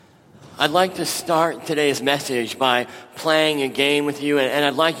I'd like to start today's message by playing a game with you, and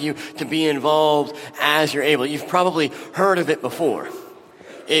I'd like you to be involved as you're able. You've probably heard of it before.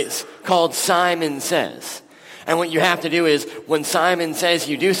 It's called Simon Says. And what you have to do is, when Simon says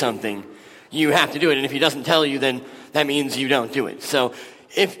you do something, you have to do it. And if he doesn't tell you, then that means you don't do it. So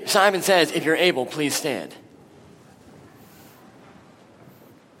if Simon says, if you're able, please stand.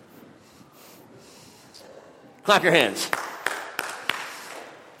 Clap your hands.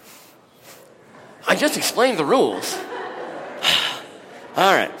 I just explained the rules.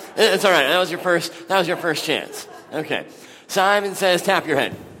 All right. It's all right. That was your first chance. Okay. Simon says, tap your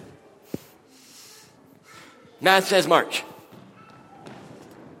head. Matt says, march.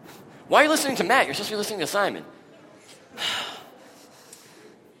 Why are you listening to Matt? You're supposed to be listening to Simon.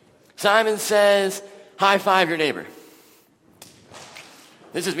 Simon says, high five your neighbor.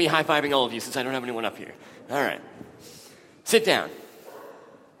 This is me high-fiving all of you since I don't have anyone up here. All right. Sit down.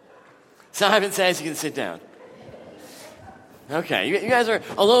 Simon says you can sit down. Okay, you guys are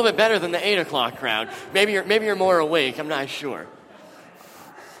a little bit better than the 8 o'clock crowd. Maybe you're more awake. I'm not sure.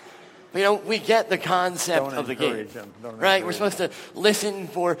 But, we get the concept of the game, right? We're supposed to listen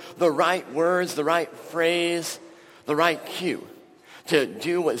for the right words, the right phrase, the right cue to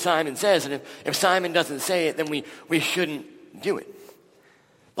do what Simon says. And if Simon doesn't say it, then we shouldn't do it.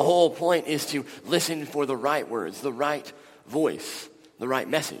 The whole point is to listen for the right words, the right voice, the right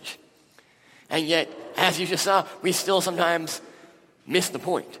message. And yet, as you just saw, we still sometimes miss the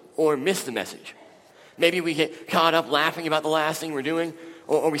point or miss the message. Maybe we get caught up laughing about the last thing we're doing,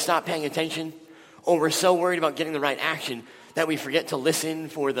 or we stop paying attention, or we're so worried about getting the right action that we forget to listen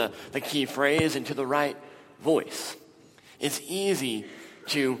for the key phrase and to the right voice. It's easy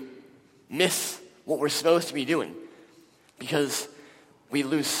to miss what we're supposed to be doing because we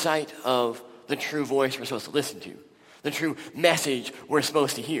lose sight of the true voice we're supposed to listen to, the true message we're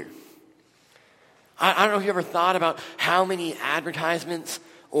supposed to hear. I don't know if you ever thought about how many advertisements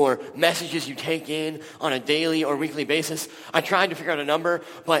or messages you take in on a daily or weekly basis. I tried to figure out a number,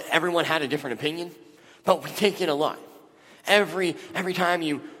 but everyone had a different opinion. But we take in a lot. Every time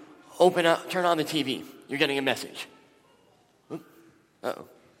you turn on the TV, you're getting a message. Uh-oh.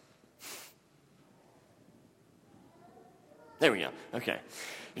 There we go. Okay.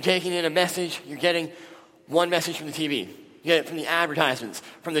 You're taking in a message. You're getting one message from the TV. You get it from the advertisements,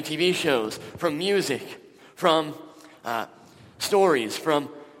 from the TV shows, from music, from stories, from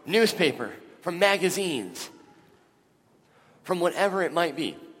newspaper, from magazines, from whatever it might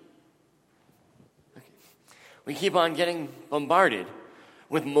be. Okay. We keep on getting bombarded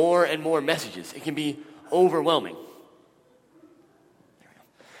with more and more messages. It can be overwhelming.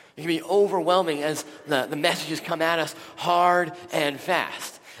 It can be overwhelming as the messages come at us hard and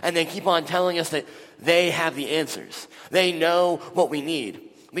fast. And they keep on telling us that they have the answers. They know what we need.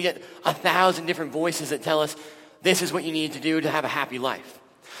 We get 1,000 different voices that tell us this is what you need to do to have a happy life.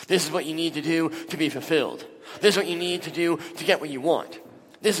 This is what you need to do to be fulfilled. This is what you need to do to get what you want.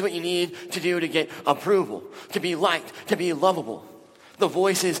 This is what you need to do to get approval, to be liked, to be lovable. The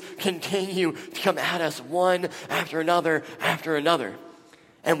voices continue to come at us one after another after another.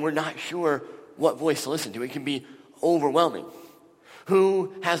 And we're not sure what voice to listen to. It can be overwhelming.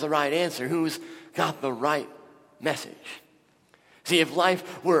 Who has the right answer? Who's got the right message? See, if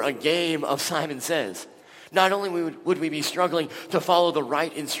life were a game of Simon Says, not only would we be struggling to follow the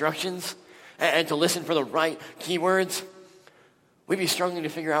right instructions and to listen for the right keywords, we'd be struggling to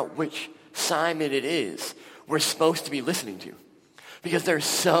figure out which Simon it is we're supposed to be listening to. Because there's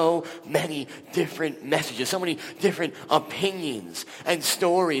so many different messages, so many different opinions and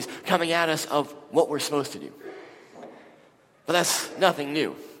stories coming at us of what we're supposed to do. But that's nothing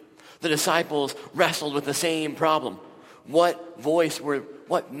new. The disciples wrestled with the same problem. What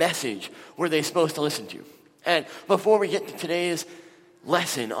message were they supposed to listen to? And before we get to today's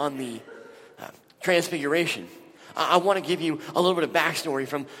lesson on the Transfiguration, I want to give you a little bit of backstory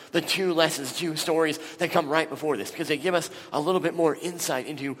from the two stories that come right before this, because they give us a little bit more insight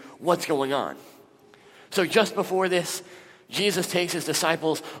into what's going on. So just before this, Jesus takes his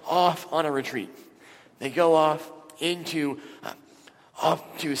disciples off on a retreat. They go off to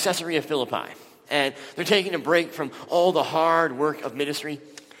Caesarea Philippi, and they're taking a break from all the hard work of ministry,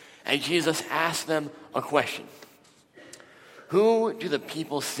 and Jesus asks them a question. Who do the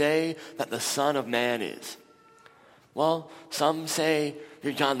people say that the Son of Man is? Well, some say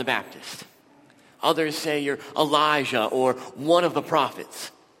you're John the Baptist. Others say you're Elijah or one of the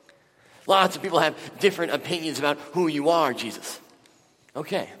prophets. Lots of people have different opinions about who you are, Jesus.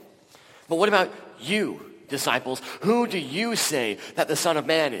 Okay. But what about you, disciples? Who do you say that the Son of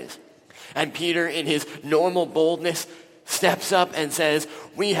Man is? And Peter, in his normal boldness, steps up and says,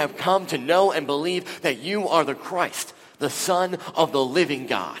 "We have come to know and believe that you are the Christ, the Son of the living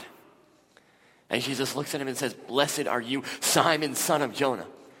God." And Jesus looks at him and says, "Blessed are you, Simon, son of Jonah,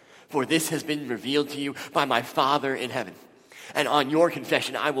 for this has been revealed to you by my Father in heaven. And on your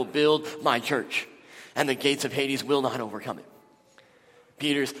confession I will build my church, and the gates of Hades will not overcome it."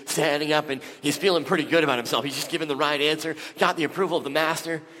 Peter's standing up, and he's feeling pretty good about himself. He's just given the right answer, got the approval of the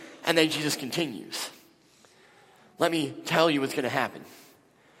master, and then Jesus continues. "Let me tell you what's going to happen.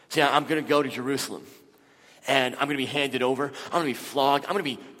 See, I'm going to go to Jerusalem, and I'm going to be handed over. I'm going to be flogged. I'm going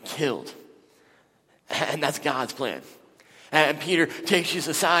to be killed." And that's God's plan. And Peter takes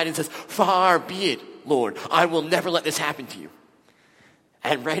Jesus aside and says, "Far be it, Lord. I will never let this happen to you."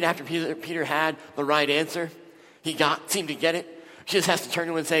 And right after Peter had the right answer, seemed to get it, Jesus has to turn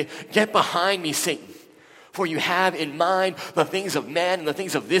to him and say, "Get behind me, Satan, for you have in mind the things of man and the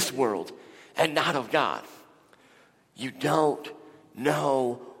things of this world, and not of God." You don't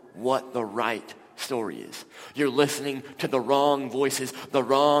know what the right story is. You're listening to the wrong voices, the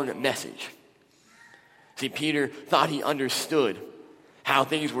wrong message. See, Peter thought he understood how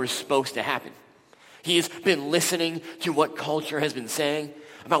things were supposed to happen. He has been listening to what culture has been saying,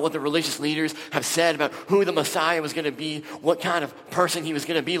 about what the religious leaders have said about who the Messiah was going to be, what kind of person he was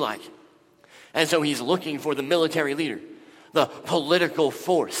going to be like. And so he's looking for the military leader, the political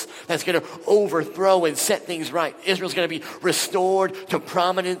force that's going to overthrow and set things right. Israel's going to be restored to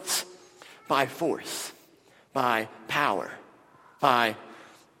prominence by force, by power, by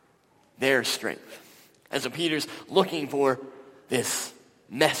their strength. And so Peter's looking for this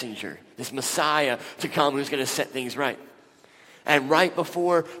messenger, this Messiah to come who's going to set things right. And right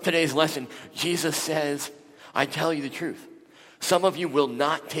before today's lesson, Jesus says, "I tell you the truth. Some of you will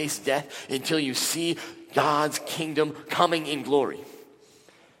not taste death until you see God's kingdom coming in glory."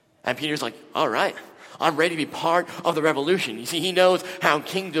 And Peter's like, "All right, I'm ready to be part of the revolution." You see, he knows how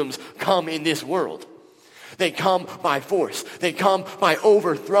kingdoms come in this world. They come by force. They come by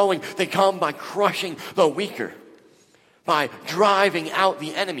overthrowing. They come by crushing the weaker, by driving out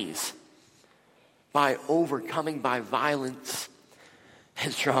the enemies, by overcoming by violence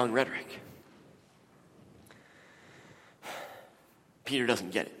and strong rhetoric. Peter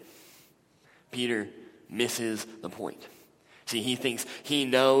doesn't get it. Peter misses the point. See, he thinks he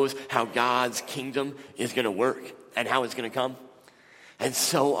knows how God's kingdom is going to work and how it's going to come. And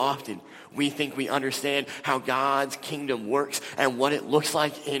so often we think we understand how God's kingdom works and what it looks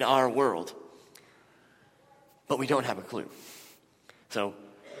like in our world. But we don't have a clue. So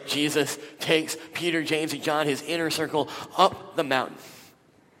Jesus takes Peter, James, and John, his inner circle, up the mountain.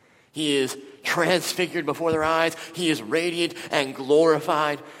 He is transfigured before their eyes. He is radiant and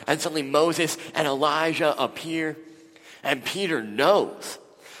glorified. And suddenly Moses and Elijah appear. And Peter knows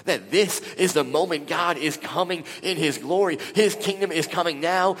that this is the moment God is coming in his glory. His kingdom is coming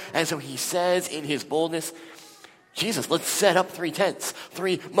now. And so he says in his boldness, "Jesus, let's set up 3 tents,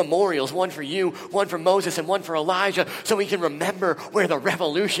 3 memorials, one for you, one for Moses, and one for Elijah, so we can remember where the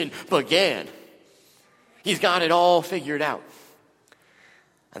revolution began." He's got it all figured out.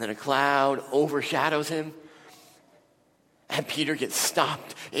 And then a cloud overshadows him, and Peter gets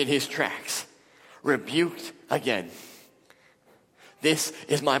stopped in his tracks, rebuked again. "This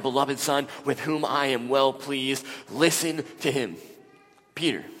is my beloved Son, with whom I am well pleased. Listen to him."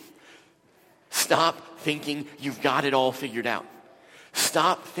 Peter, stop thinking you've got it all figured out.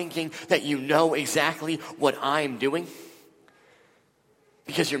 Stop thinking that you know exactly what I'm doing,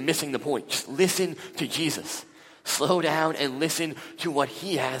 because you're missing the point. Just listen to Jesus. Slow down and listen to what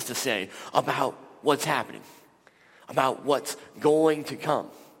he has to say about what's happening, about what's going to come.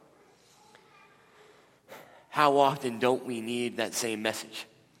 How often don't we need that same message?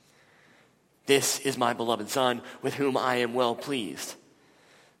 "This is my beloved Son, with whom I am well pleased.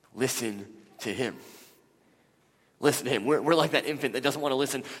 Listen to him." Listen to him. We're like that infant that doesn't want to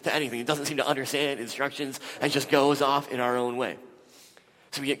listen to anything. It doesn't seem to understand instructions and just goes off in our own way.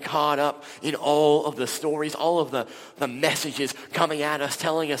 So we get caught up in all of the stories, all of the messages coming at us,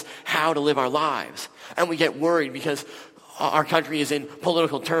 telling us how to live our lives. And we get worried because our country is in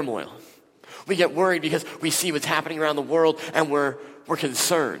political turmoil. We get worried because we see what's happening around the world and we're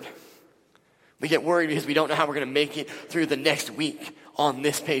concerned. We get worried because we don't know how we're going to make it through the next week on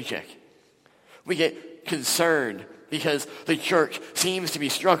this paycheck. We get concerned because the church seems to be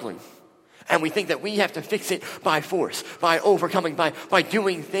struggling. And we think that we have to fix it by force, by overcoming, by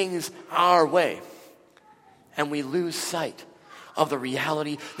doing things our way. And we lose sight of the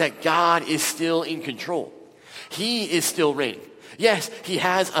reality that God is still in control. He is still reigning. Yes, he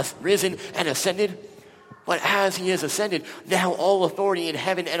has risen and ascended, But as he has ascended, now all authority in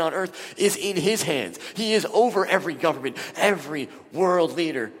heaven and on earth is in his hands. He is over every government, every world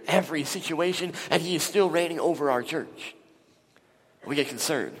leader, every situation, and he is still reigning over our church. We get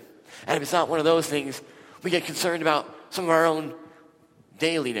concerned. And if it's not one of those things, we get concerned about some of our own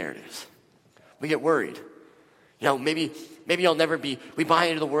daily narratives. We get worried. Maybe I'll never be, we buy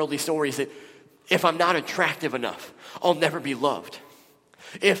into the worldly stories that if I'm not attractive enough, I'll never be loved.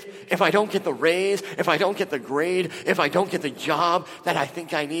 If I don't get the raise, if I don't get the grade, if I don't get the job that I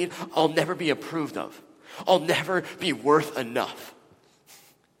think I need, I'll never be approved of. I'll never be worth enough.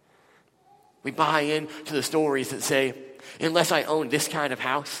 We buy into the stories that say, unless I own this kind of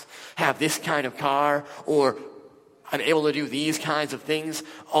house, have this kind of car, or I'm able to do these kinds of things,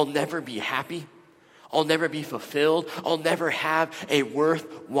 I'll never be happy. I'll never be fulfilled. I'll never have a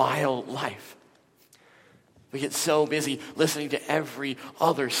worthwhile life. We get so busy listening to every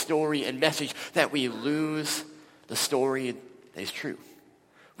other story and message that we lose the story that is true.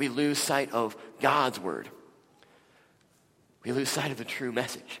 We lose sight of God's word. We lose sight of the true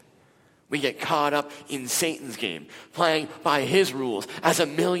message. We get caught up in Satan's game, playing by his rules, as a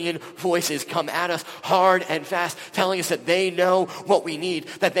million voices come at us hard and fast, telling us that they know what we need,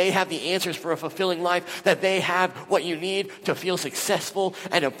 that they have the answers for a fulfilling life, that they have what you need to feel successful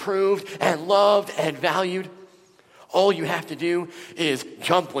and approved and loved and valued. All you have to do is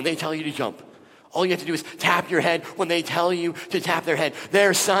jump when they tell you to jump. All you have to do is tap your head when they tell you to tap their head.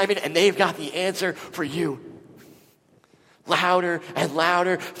 They're Simon, and they've got the answer for you. Louder and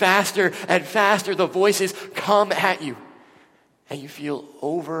louder, faster and faster, the voices come at you. And you feel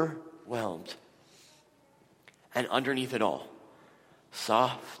overwhelmed. And underneath it all,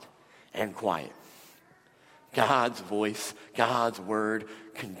 soft and quiet, God's voice, God's word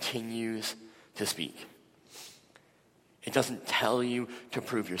continues to speak. It doesn't tell you to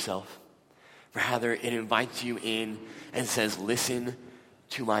prove yourself. Rather, it invites you in and says, listen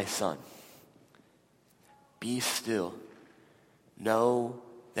to my son. Be still. Know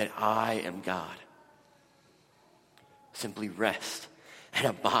that I am God. Simply rest and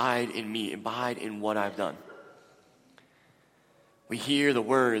abide in me. Abide in what I've done. We hear the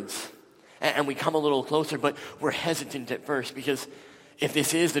words and we come a little closer, but we're hesitant at first because if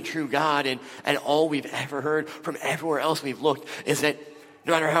this is the true God and all we've ever heard from everywhere else we've looked is that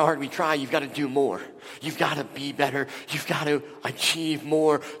no matter how hard we try, you've got to do more. You've got to be better. You've got to achieve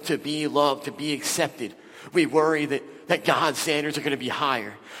more to be loved, to be accepted. We worry that God's standards are going to be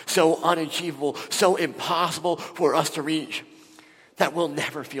higher, so unachievable, so impossible for us to reach, that we'll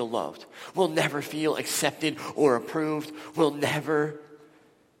never feel loved. We'll never feel accepted or approved. We'll never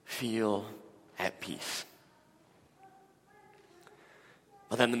feel at peace.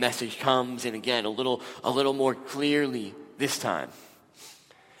 But then the message comes in again a little more clearly this time.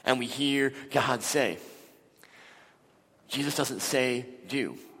 And we hear God say, Jesus doesn't say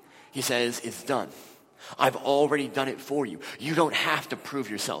do. He says it's done. I've already done it for you. You don't have to prove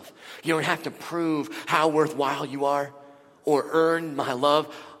yourself. You don't have to prove how worthwhile you are or earn my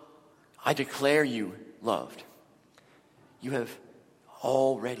love. I declare you loved. You have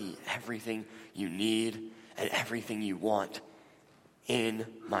already everything you need and everything you want in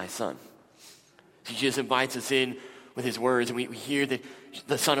my son. So Jesus invites us in with his words, and we hear that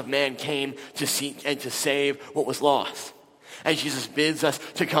the Son of Man came to seek and to save what was lost. And Jesus bids us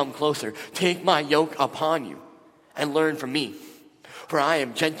to come closer. Take my yoke upon you and learn from me, for I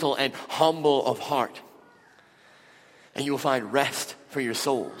am gentle and humble of heart. And you will find rest for your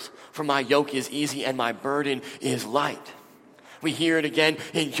souls, for my yoke is easy and my burden is light. We hear it again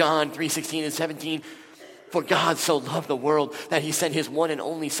in John 3:16 and 17. For God so loved the world that he sent his one and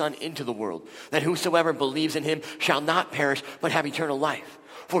only Son into the world, that whosoever believes in him shall not perish, but have eternal life.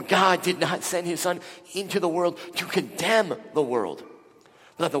 For God did not send his Son into the world to condemn the world,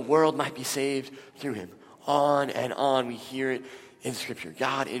 but that the world might be saved through him. On and on we hear it in Scripture.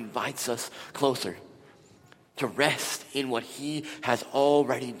 God invites us closer to rest in what he has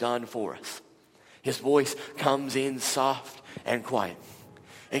already done for us. His voice comes in soft and quiet.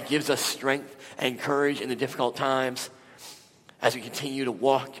 It gives us strength and courage in the difficult times as we continue to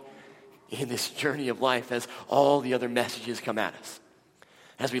walk in this journey of life as all the other messages come at us.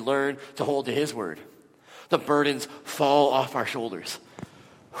 As we learn to hold to his word, the burdens fall off our shoulders.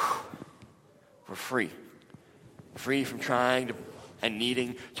 We're free from trying to and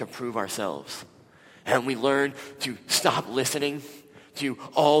needing to prove ourselves. And we learn to stop listening to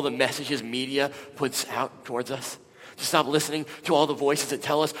all the messages media puts out towards us. To stop listening to all the voices that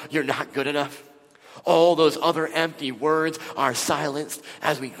tell us you're not good enough. All those other empty words are silenced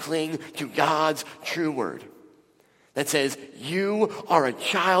as we cling to God's true word that says you are a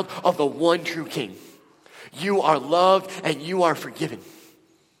child of the one true King. You are loved and you are forgiven.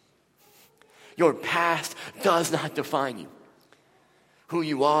 Your past does not define you. Who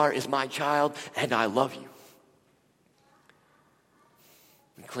you are is my child, and I love you.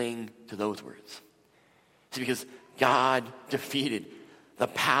 And cling to those words. See, because God defeated the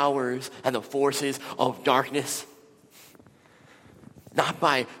powers and the forces of darkness, not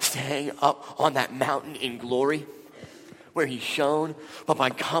by staying up on that mountain in glory where he shone, but by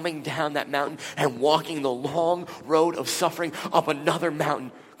coming down that mountain and walking the long road of suffering up another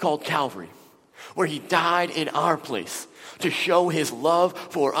mountain called Calvary, where he died in our place to show his love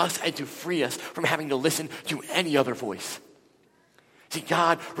for us and to free us from having to listen to any other voice. See,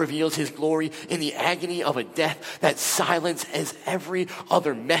 God reveals his glory in the agony of a death that silences every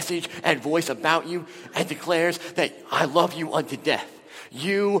other message and voice about you and declares that I love you unto death.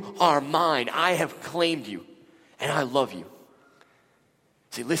 You are mine. I have claimed you, and I love you.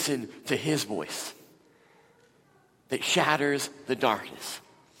 See, listen to his voice that shatters the darkness,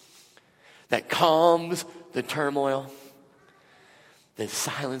 that calms the turmoil, that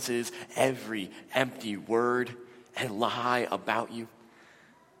silences every empty word and lie about you,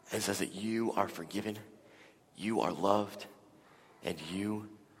 and says that you are forgiven, you are loved, and you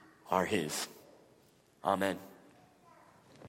are his. Amen.